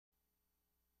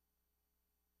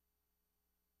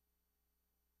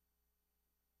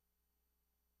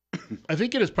I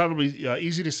think it is probably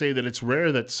easy to say that it's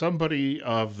rare that somebody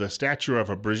of the stature of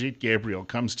a Brigitte Gabriel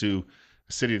comes to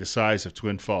a city the size of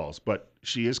Twin Falls. But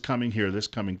she is coming here this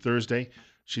coming Thursday.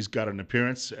 She's got an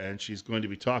appearance, and she's going to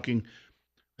be talking,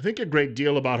 I think, a great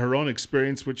deal about her own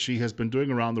experience, which she has been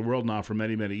doing around the world now for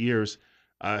many, many years.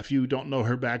 If you don't know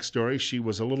her backstory, she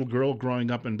was a little girl growing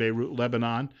up in Beirut,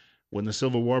 Lebanon, when the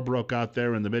Civil War broke out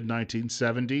there in the mid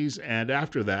 1970s. And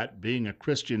after that, being a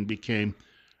Christian became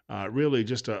really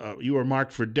just you were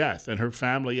marked for death. And her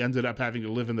family ended up having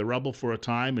to live in the rubble for a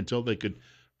time until they could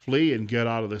flee and get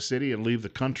out of the city and leave the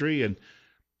country. And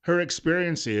her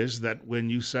experience is that when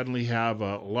you suddenly have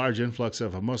a large influx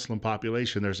of a Muslim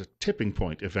population, there's a tipping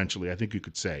point eventually, I think you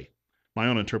could say. My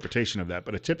own interpretation of that,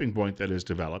 but a tipping point that is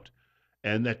developed.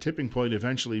 And that tipping point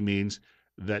eventually means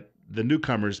that the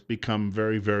newcomers become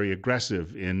very, very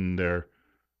aggressive in their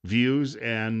views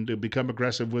and become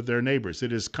aggressive with their neighbors.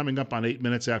 It is coming up on 8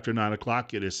 minutes after 9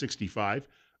 o'clock. It is 65.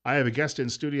 I have a guest in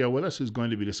studio with us who's going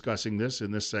to be discussing this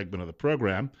in this segment of the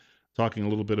program, talking a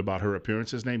little bit about her appearance.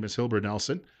 His name is Hilbert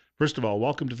Nelson. First of all,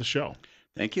 welcome to the show.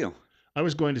 Thank you. I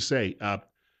was going to say,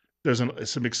 there's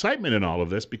some excitement in all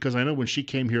of this because I know when she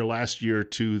came here last year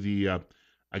to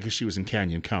I guess she was in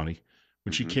Canyon County.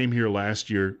 When she hmm came here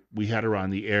last year, we had her on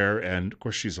the air, and of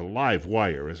course, she's a live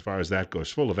wire as far as that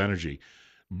goes, full of energy.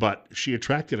 But she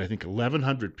attracted, I think,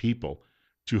 1,100 people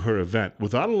to her event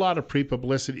without a lot of pre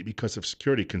publicity because of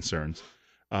security concerns.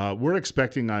 We're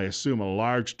expecting, I assume, a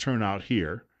large turnout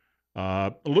here.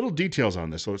 A little details on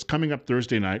this. So it's coming up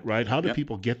Thursday night, right? How do Yep.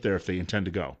 people get there if they intend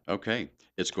to go? Okay.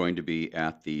 It's going to be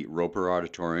at the Roper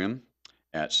Auditorium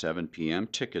at 7 p.m.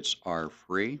 Tickets are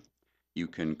free. You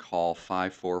can call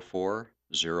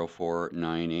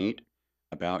 544-0498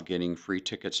 about getting free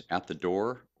tickets at the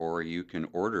door, or you can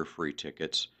order free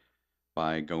tickets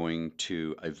by going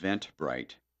to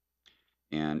Eventbrite.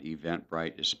 And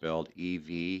Eventbrite is spelled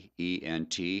Event,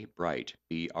 Bright,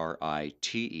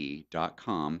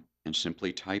 Brite.com, and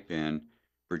simply type in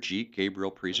Brigitte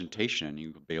Gabriel presentation, and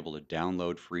you'll be able to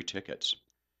download free tickets.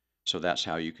 So that's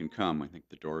how you can come. I think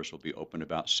the doors will be open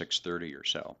about 6:30 or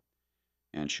so,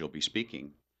 and she'll be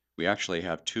speaking. We actually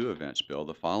have two events, Bill.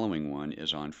 The following one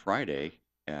is on Friday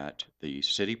at the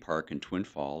City Park in Twin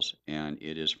Falls, and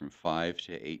it is from 5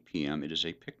 to 8 p.m. It is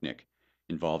a picnic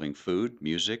involving food,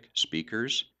 music,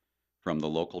 speakers from the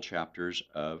local chapters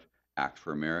of Act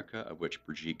for America, of which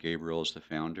Brigitte Gabriel is the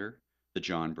founder, the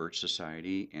John Birch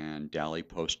Society, and Dally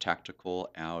Post Tactical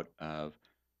out of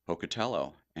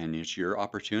Pocatello. And it's your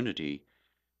opportunity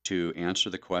to answer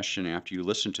the question after you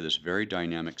listen to this very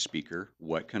dynamic speaker: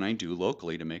 what can I do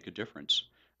locally to make a difference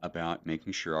about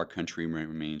making sure our country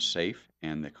remains safe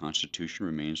and the Constitution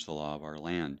remains the law of our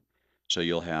land? So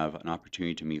you'll have an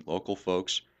opportunity to meet local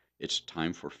folks. It's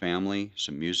time for family,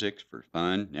 some music for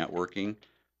fun, networking.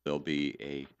 There'll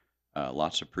be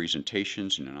lots of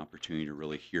presentations and an opportunity to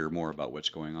really hear more about what's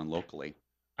going on locally.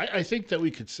 I think that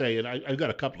we could say, and I've got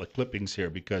a couple of clippings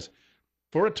here because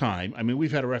for a time, I mean,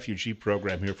 we've had a refugee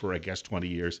program here for, I guess, 20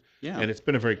 years, Yeah. and it's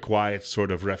been a very quiet sort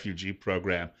of refugee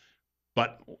program.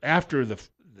 But after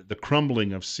the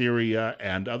crumbling of Syria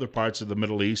and other parts of the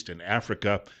Middle East and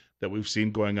Africa that we've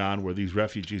seen going on where these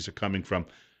refugees are coming from,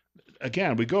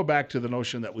 again, we go back to the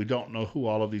notion that we don't know who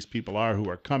all of these people are who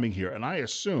are coming here. And I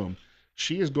assume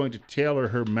she is going to tailor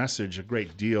her message a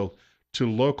great deal to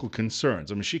local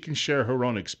concerns. I mean, she can share her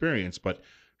own experience, but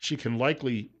she can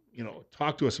likely,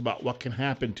 talk to us about what can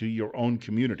happen to your own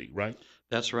community, right?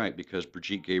 That's right, because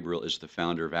Brigitte Gabriel is the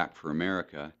founder of Act for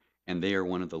America, and they are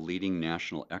one of the leading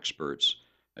national experts.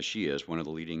 She is one of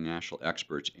the leading national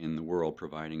experts in the world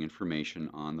providing information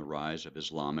on the rise of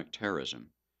Islamic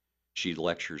terrorism. She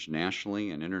lectures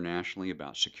nationally and internationally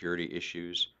about security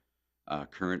issues,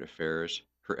 current affairs.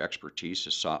 Her expertise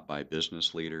is sought by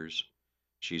business leaders.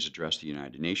 She's addressed the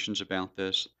United Nations about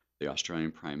this, the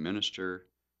Australian Prime Minister,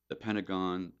 the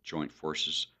Pentagon, Joint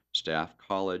Forces Staff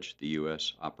College, the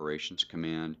U.S. Operations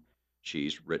Command.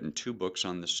 She's written two books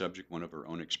on this subject, one of her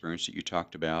own experience that you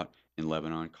talked about in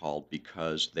Lebanon called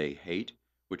Because They Hate,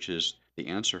 which is the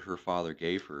answer her father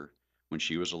gave her when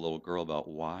she was a little girl about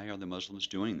why are the Muslims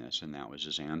doing this, and that was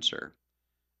his answer.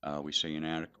 We see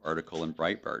an article in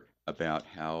Breitbart about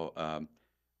how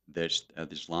the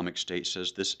Islamic State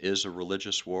says this is a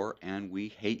religious war and we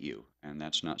hate you. And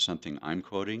that's not something I'm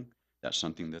quoting, that's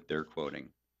something that they're quoting.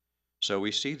 So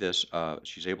we see this.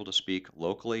 She's able to speak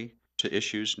locally to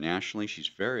issues nationally. She's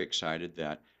very excited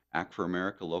that Act for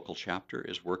America local chapter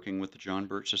is working with the John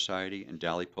Birch Society and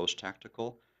Dally Post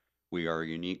Tactical. We are a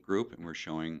unique group, and we're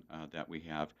showing that we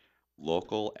have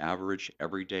local, average,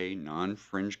 everyday, non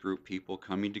fringe group people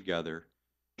coming together,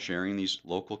 sharing these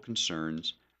local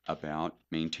concerns about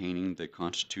maintaining the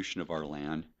constitution of our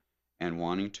land and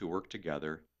wanting to work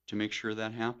together to make sure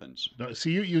that happens. No,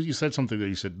 see, you said something that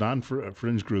you said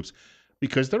non-fringe groups,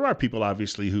 because there are people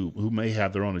obviously who may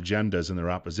have their own agendas and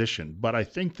their opposition. But I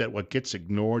think that what gets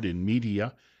ignored in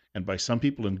media and by some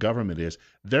people in government is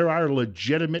there are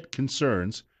legitimate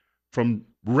concerns from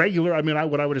regular, I mean,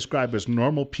 what I would describe as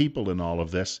normal people in all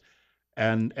of this,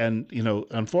 and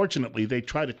unfortunately they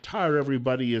try to tar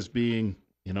everybody as being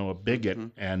a bigot, Hmm.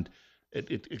 and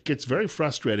it gets very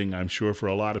frustrating, I'm sure, for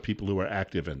a lot of people who are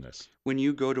active in this. When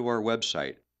you go to our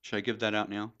website, should I give that out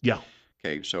now? Yeah.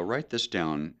 Okay, so write this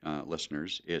down,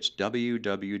 listeners. It's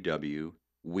www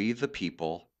we the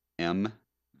people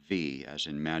mv as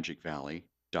in Magic Valley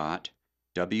dot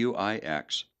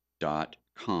wix dot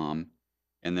com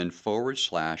and then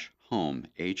 /home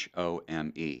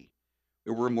HOME.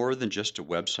 We're more than just a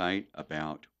website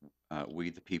about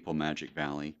We the People Magic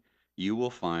Valley. You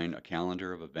will find a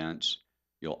calendar of events.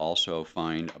 You'll also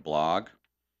find a blog,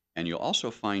 and you'll also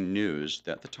find news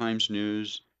that the Times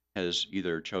News has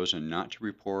either chosen not to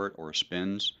report or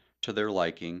spins to their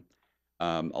liking.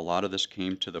 A lot of this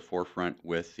came to the forefront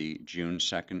with the June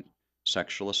 2nd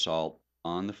sexual assault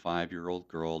on the 5-year-old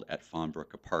girl at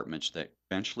Fawnbrook Apartments that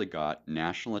eventually got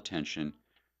national attention,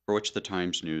 for which the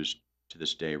Times News to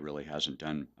this day really hasn't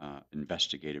done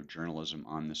investigative journalism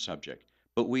on the subject.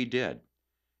 But we did,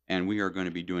 and we are going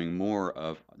to be doing more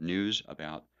of news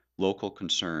about local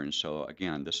concerns. So,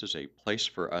 again, this is a place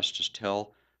for us to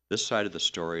tell this side of the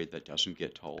story that doesn't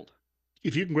get told.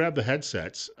 If you can grab the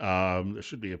headsets, there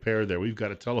should be a pair there. We've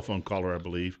got a telephone caller, I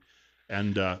believe,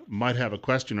 and might have a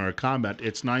question or a comment.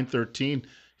 It's 9:13.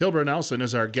 Hilbert Nelson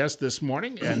is our guest this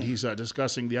morning, and he's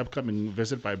discussing the upcoming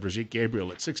visit by Brigitte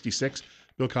Gabriel at 66.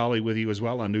 Bill Colley with you as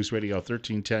well on News Radio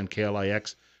 1310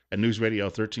 KLIX and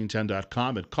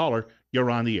newsradio1310.com. And caller,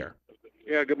 you're on the air.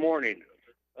 Yeah, good morning.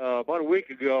 About a week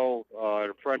ago,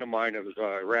 a friend of mine that was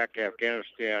Iraq,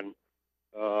 Afghanistan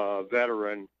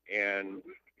veteran, and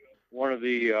one of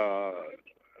the,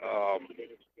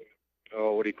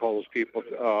 what do you call those people,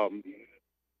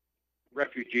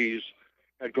 refugees,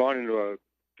 had gone into a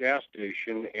gas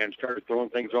station and started throwing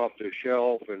things off the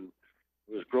shelf and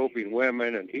was groping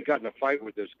women, and he got in a fight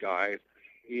with this guy.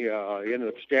 He ended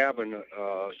up stabbing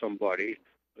somebody.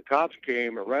 The cops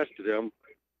came, arrested him,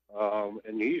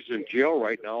 and he's in jail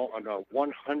right now on a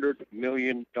 $100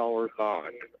 million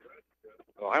bond.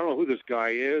 I don't know who this guy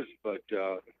is, but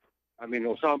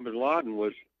Osama bin Laden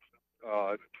was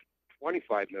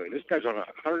 $25 million. This guy's on a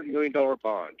 $100 million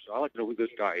bond. So I'd like to know who this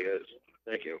guy is.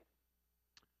 Thank you.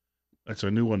 That's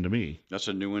a new one to me. That's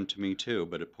a new one to me too,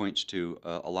 but it points to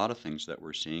a lot of things that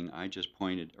we're seeing. I just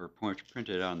printed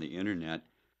out on the internet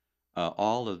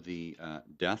all of the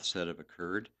deaths that have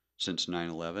occurred since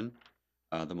 9/11.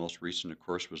 The most recent, of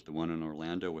course, was the one in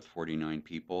Orlando with 49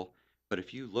 people. But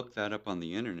if you look that up on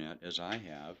the internet, as I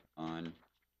have on,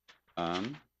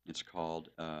 it's called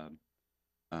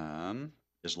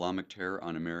Islamic Terror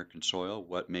on American Soil: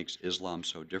 What Makes Islam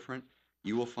So Different?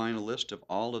 You will find a list of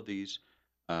all of these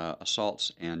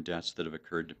assaults and deaths that have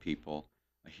occurred to people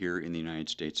here in the United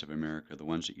States of America, the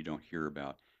ones that you don't hear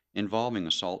about, involving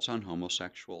assaults on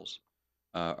homosexuals,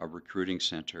 a recruiting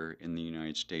center in the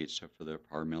United States for the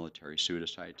paramilitary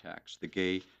suicide attacks, the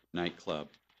gay nightclub,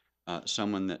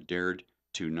 someone that dared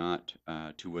to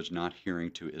was not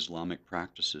adhering to Islamic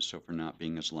practices, so for not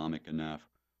being Islamic enough,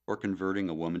 or converting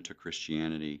a woman to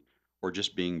Christianity, or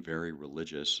just being very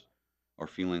religious, or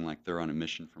feeling like they're on a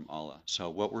mission from Allah. So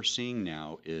what we're seeing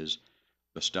now is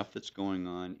the stuff that's going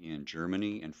on in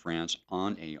Germany and France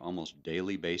on a almost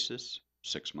daily basis.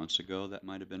 6 months ago, that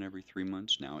might have been every 3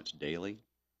 months. Now it's daily.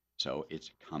 So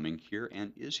it's coming here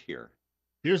and is here.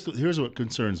 Here's what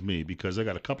concerns me, because I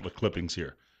got a couple of clippings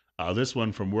here. This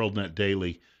one from WorldNet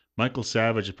Daily. Michael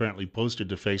Savage apparently posted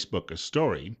to Facebook a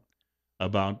story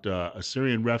about a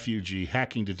Syrian refugee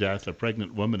hacking to death a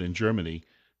pregnant woman in Germany.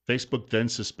 Facebook then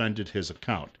suspended his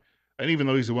account. And even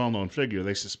though he's a well-known figure,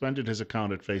 they suspended his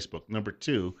account at Facebook. Number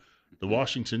two, the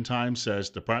Washington Times says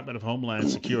Department of Homeland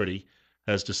Security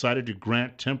has decided to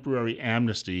grant temporary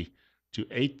amnesty to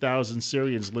 8,000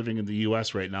 Syrians living in the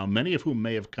U.S. right now, many of whom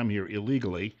may have come here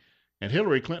illegally. And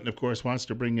Hillary Clinton, of course, wants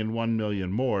to bring in 1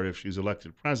 million more if she's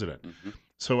elected president. Mm-hmm.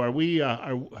 So are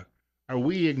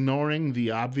we ignoring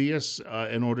the obvious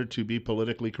in order to be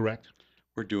politically correct?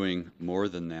 We're doing more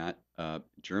than that.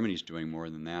 Germany's doing more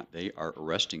than that. They are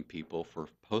arresting people for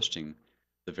posting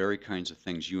the very kinds of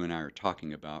things you and I are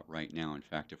talking about right now. In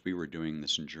fact, if we were doing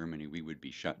this in Germany, we would be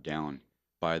shut down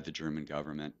by the German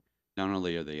government. Not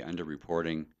only are they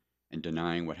underreporting and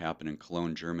denying what happened in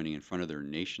Cologne, Germany, in front of their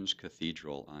nation's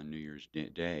cathedral on New Year's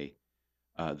Day,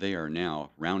 They are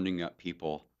now rounding up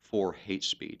people for hate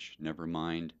speech. Never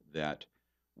mind that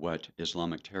what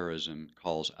Islamic terrorism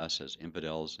calls us as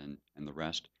infidels and the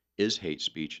rest is hate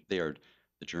speech.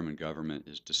 The German government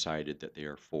has decided that they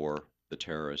are for the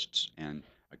terrorists and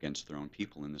against their own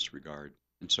people in this regard.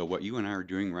 And so what you and I are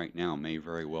doing right now may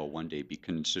very well one day be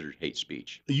considered hate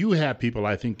speech. You have people,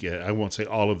 I think, I won't say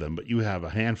all of them, but you have a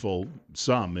handful,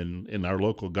 some in our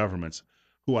local governments,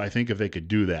 who I think if they could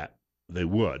do that, they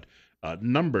would.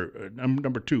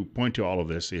 Number two, point to all of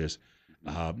this is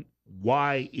Mhm.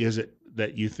 why is it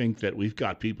that you think that we've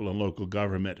got people in local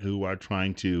government who are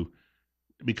trying to,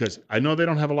 because I know they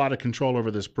don't have a lot of control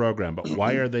over this program, but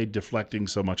why are they deflecting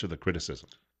so much of the criticism?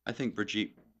 I think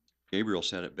Brigitte Gabriel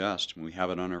said it best when we have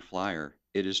it on our flyer.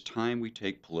 It is time we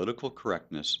take political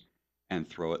correctness and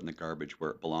throw it in the garbage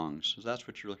where it belongs. So that's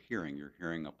what you're hearing. You're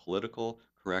hearing a political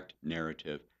correct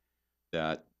narrative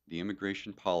that the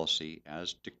immigration policy,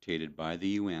 as dictated by the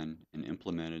UN and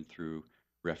implemented through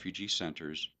refugee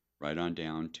centers, right on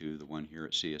down to the one here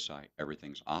at CSI,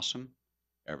 everything's awesome,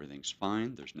 everything's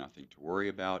fine, there's nothing to worry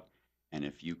about. And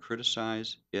if you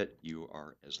criticize it, you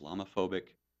are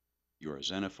Islamophobic, you're a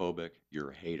xenophobic,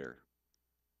 you're a hater.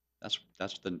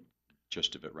 That's the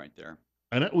gist of it right there.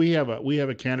 And we have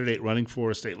a candidate running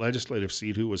for a state legislative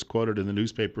seat who was quoted in the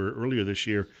newspaper earlier this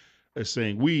year as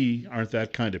saying we aren't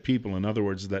that kind of people. In other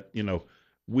words, that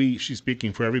she's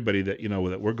speaking for everybody that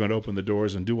that we're going to open the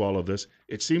doors and do all of this.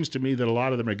 It seems to me that a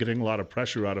lot of them are getting a lot of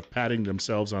pressure out of patting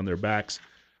themselves on their backs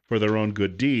for their own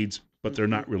good deeds, but they're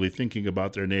Hmm. not really thinking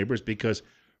about their neighbors because,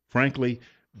 frankly,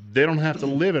 they don't have to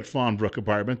live at Fawnbrook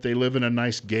Apartment. They live in a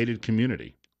nice gated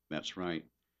community. That's right.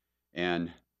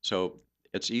 And so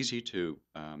it's easy to,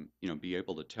 be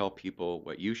able to tell people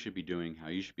what you should be doing, how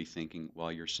you should be thinking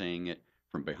while you're saying it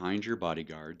from behind your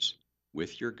bodyguards,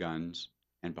 with your guns,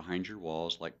 and behind your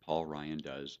walls, like Paul Ryan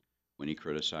does when he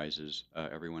criticizes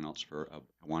everyone else for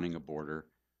wanting a border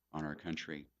on our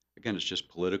country. Again, it's just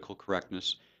political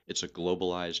correctness. It's a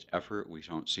globalized effort. We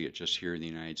don't see it just here in the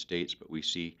United States, but we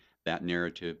see that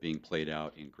narrative being played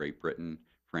out in Great Britain,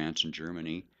 France, and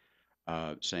Germany,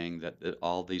 saying that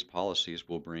all these policies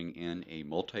will bring in a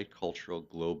multicultural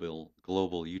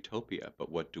global utopia. But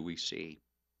what do we see?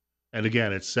 And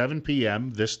again, it's 7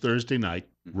 p.m. this Thursday night,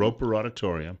 Hmm. Roper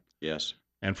Auditorium. Yes.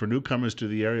 And for newcomers to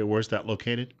the area, where's that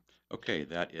located? Okay,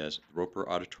 that is Roper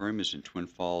Auditorium is in Twin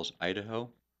Falls, Idaho,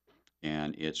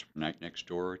 and it's right next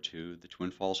door to the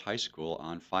Twin Falls High School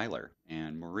on Filer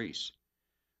and Maurice.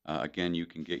 Again, you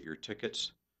can get your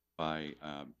tickets by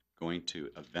going to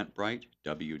Eventbrite,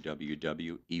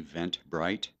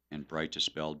 www.eventbrite, and Bright is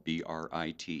spelled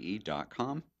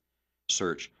BRITE.com.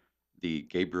 Search the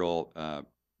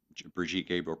Brigitte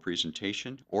Gabriel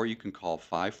presentation, or you can call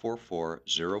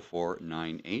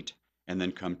 544-0498 and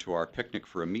then come to our picnic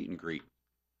for a meet and greet.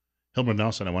 Hilmer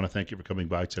Nelson, I want to thank you for coming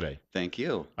by today. Thank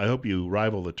you. I hope you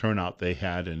rival the turnout they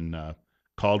had in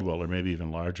Caldwell, or maybe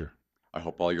even larger. I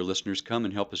hope all your listeners come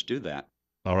and help us do that.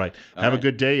 All right. All Have a right.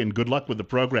 good day and good luck with the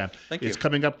program. Thank It's you.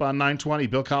 coming up on 920.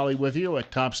 Bill Colley with you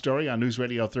at Top Story on News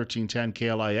Radio 1310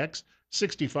 KLIX.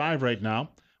 65 right now.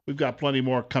 We've got plenty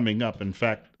more coming up. In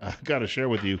fact, I've got to share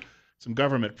with you some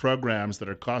government programs that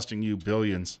are costing you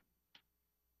billions.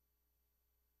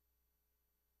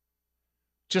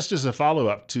 Just as a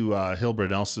follow-up to Hilbert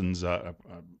Nelson's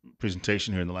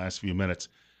presentation here in the last few minutes,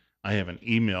 I have an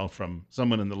email from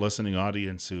someone in the listening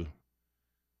audience who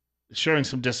is sharing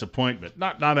some disappointment,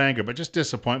 not anger, but just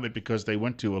disappointment because they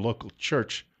went to a local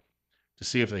church to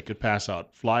see if they could pass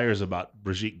out flyers about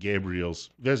Brigitte Gabriel's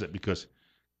visit, because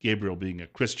Gabriel being a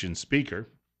Christian speaker,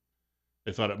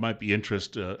 they thought it might be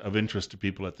of interest to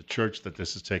people at the church that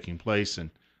this is taking place. And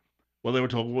well, they were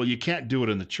told, well, you can't do it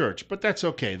in the church, but that's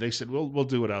okay. They said, we'll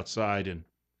do it outside, and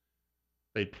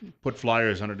they put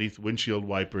flyers underneath windshield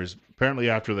wipers. Apparently,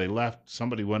 after they left,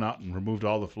 somebody went out and removed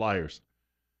all the flyers.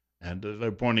 And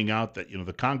they're pointing out that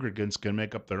the congregants can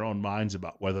make up their own minds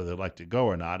about whether they'd like to go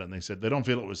or not. And they said they don't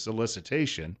feel it was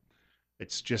solicitation;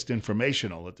 it's just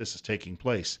informational that this is taking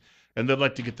place, and they'd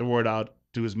like to get the word out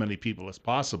to as many people as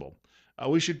possible.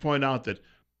 We should point out that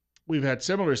we've had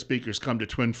similar speakers come to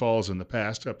Twin Falls in the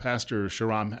past. Pastor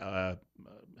Sharam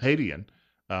Hadian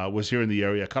was here in the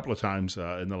area a couple of times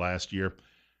in the last year,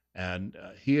 and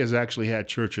he has actually had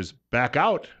churches back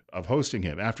out of hosting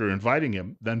him after inviting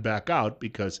him, then back out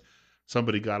because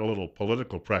somebody got a little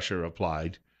political pressure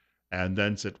applied, and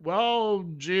then said, well,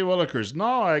 gee willikers,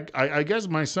 no, I guess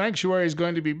my sanctuary is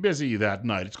going to be busy that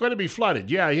night. It's going to be flooded.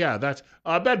 Yeah, that's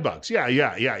bed bugs. Yeah,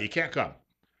 you can't come.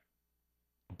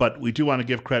 But we do want to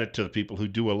give credit to the people who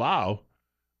do allow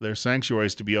their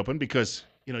sanctuaries to be open because,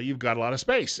 you've got a lot of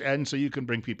space, and so you can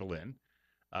bring people in.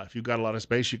 If you've got a lot of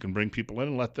space, you can bring people in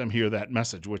and let them hear that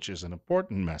message, which is an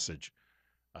important message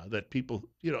that people,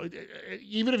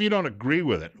 even if you don't agree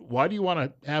with it, why do you want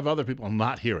to have other people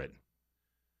not hear it?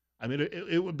 I mean,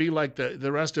 it would be like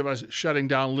the rest of us shutting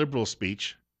down liberal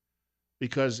speech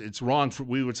because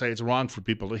we would say it's wrong for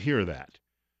people to hear that.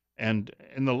 And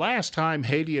in the last time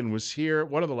Hadian was here,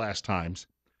 one of the last times,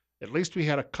 at least we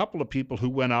had a couple of people who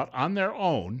went out on their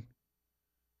own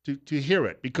to hear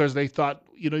it because they thought,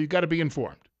 you got to be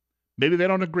informed. Maybe they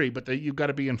don't agree, but you've got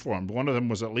to be informed. One of them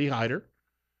was Lee Hyder,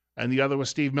 and the other was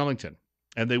Steve Millington.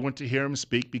 And they went to hear him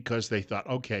speak because they thought,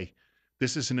 okay,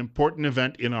 this is an important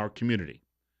event in our community,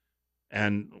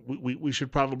 and we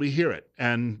should probably hear it.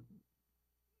 And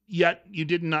yet you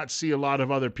did not see a lot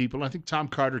of other people. I think Tom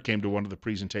Carter came to one of the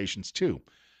presentations too.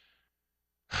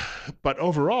 But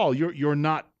overall, you're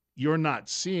not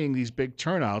seeing these big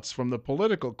turnouts from the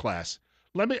political class.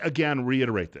 Let me again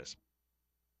reiterate this.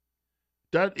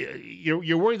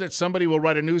 You're worried that somebody will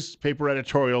write a newspaper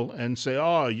editorial and say,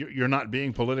 oh, you're not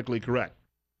being politically correct.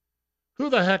 Who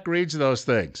the heck reads those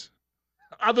things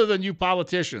other than you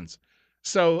politicians?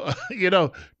 So,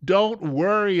 don't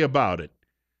worry about it.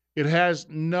 It has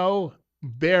no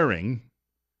bearing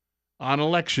on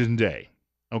Election Day,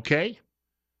 okay?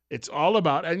 It's all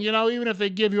about, and even if they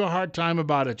give you a hard time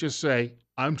about it, just say,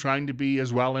 I'm trying to be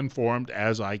as well informed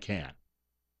as I can,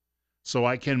 so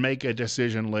I can make a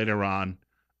decision later on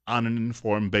an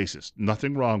informed basis.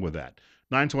 Nothing wrong with that.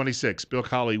 926, Bill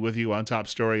Colley with you on Top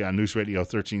Story on News Radio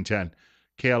 1310,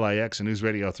 KLIX and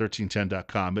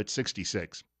newsradio1310.com. It's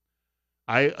 66.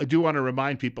 I do want to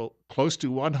remind people, close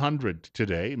to 100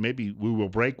 today. Maybe we will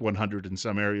break 100 in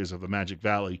some areas of the Magic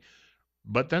Valley,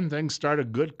 but then things start a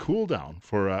good cool down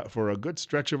for a good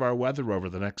stretch of our weather over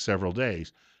the next several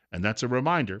days. And that's a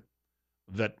reminder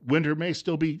that winter may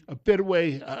still be a bit of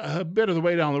the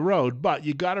way down the road, but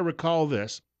you got to recall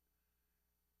this.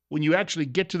 When you actually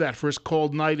get to that first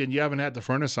cold night and you haven't had the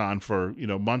furnace on for,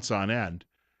 months on end,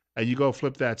 and you go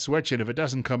flip that switch, and if it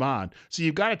doesn't come on, so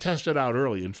you've got to test it out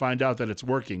early and find out that it's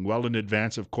working well in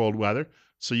advance of cold weather.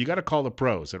 So you got to call the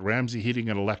pros at Ramsey Heating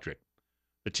and Electric.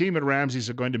 The team at Ramsey's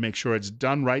are going to make sure it's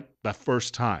done right the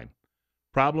first time.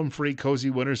 Problem-free, cozy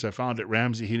winters are found at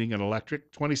Ramsey Heating and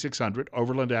Electric, 2600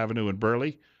 Overland Avenue in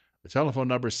Burley. The telephone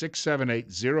number is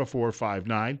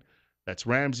 678-0459. That's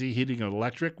Ramsey Heating and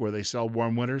Electric, where they sell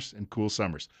warm winters and cool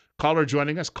summers. Caller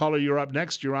joining us. Caller, you're up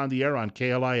next. You're on the air on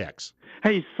KLIX.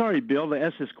 Hey, sorry, Bill, to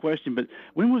ask this question, but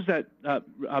when was that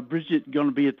Brigitte going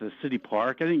to be at the city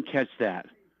park? I didn't catch that.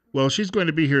 Well, she's going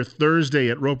to be here Thursday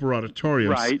at Roper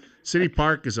Auditorium. Right. City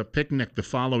Park is a picnic the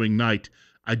following night.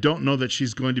 I don't know that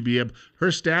she's going to be able.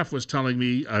 Her staff was telling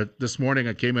me this morning,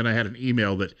 I came in, I had an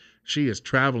email that she is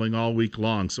traveling all week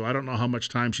long, so I don't know how much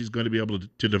time she's going to be able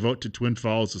to devote to Twin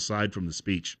Falls aside from the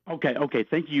speech. Okay,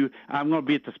 thank you. I'm going to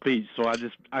be at the speech, so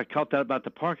I caught that about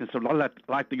the park, and so I'd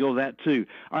like to go to that too.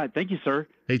 All right, thank you, sir.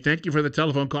 Hey, thank you for the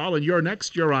telephone call, and you're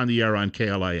next. You're on the air on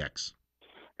KLIX.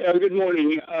 Good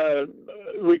morning.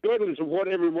 Regardless of what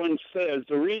everyone says,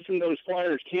 the reason those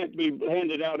flyers can't be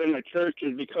handed out in a church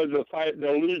is because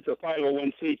they'll lose the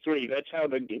 501c3. That's how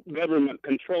the government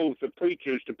controls the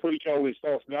preachers to preach all this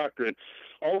false doctrine.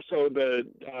 Also,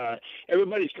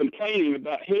 everybody's complaining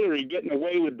about Hillary getting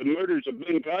away with the murders of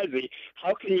Benghazi.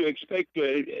 How can you expect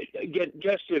to get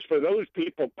justice for those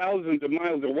people thousands of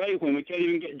miles away when we can't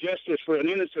even get justice for an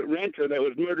innocent rancher that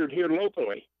was murdered here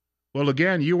locally? Well,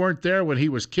 again, you weren't there when he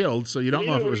was killed, so you don't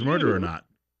know if it was murder or not.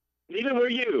 Neither were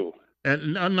you.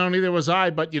 And no, neither was I,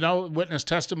 but, witness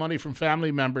testimony from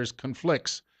family members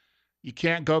conflicts. You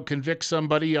can't go convict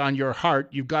somebody on your heart.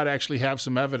 You've got to actually have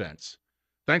some evidence.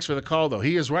 Thanks for the call, though.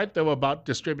 He is right, though, about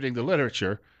distributing the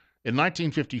literature. In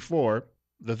 1954,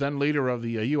 the then leader of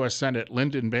the U.S. Senate,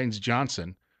 Lyndon Baines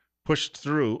Johnson, pushed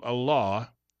through a law,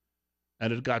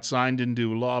 and it got signed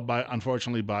into law,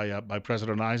 unfortunately, by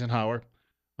President Eisenhower,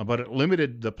 but it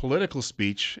limited the political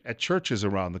speech at churches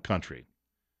around the country.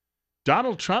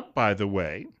 Donald Trump, by the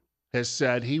way, has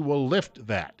said he will lift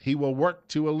that. He will work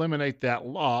to eliminate that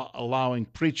law allowing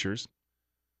preachers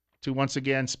to once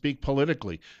again speak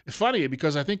politically. It's funny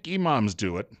because I think imams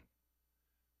do it,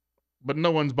 but no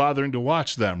one's bothering to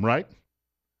watch them, right?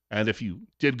 And if you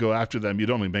did go after them, you'd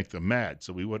only make them mad,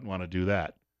 so we wouldn't want to do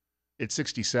that. It's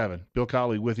 67. Bill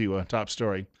Colley with you on Top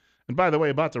Story. And by the way,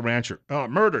 about the rancher. Oh,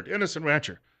 murdered, innocent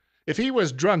rancher. If he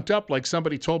was drunked up like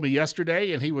somebody told me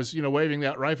yesterday and he was, waving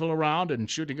that rifle around and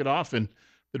shooting it off in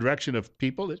the direction of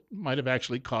people, it might have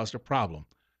actually caused a problem.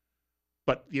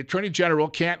 But the Attorney General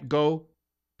can't go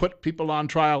put people on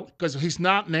trial because he's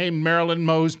not named Marilyn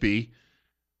Mosby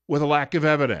with a lack of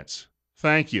evidence.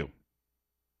 Thank you.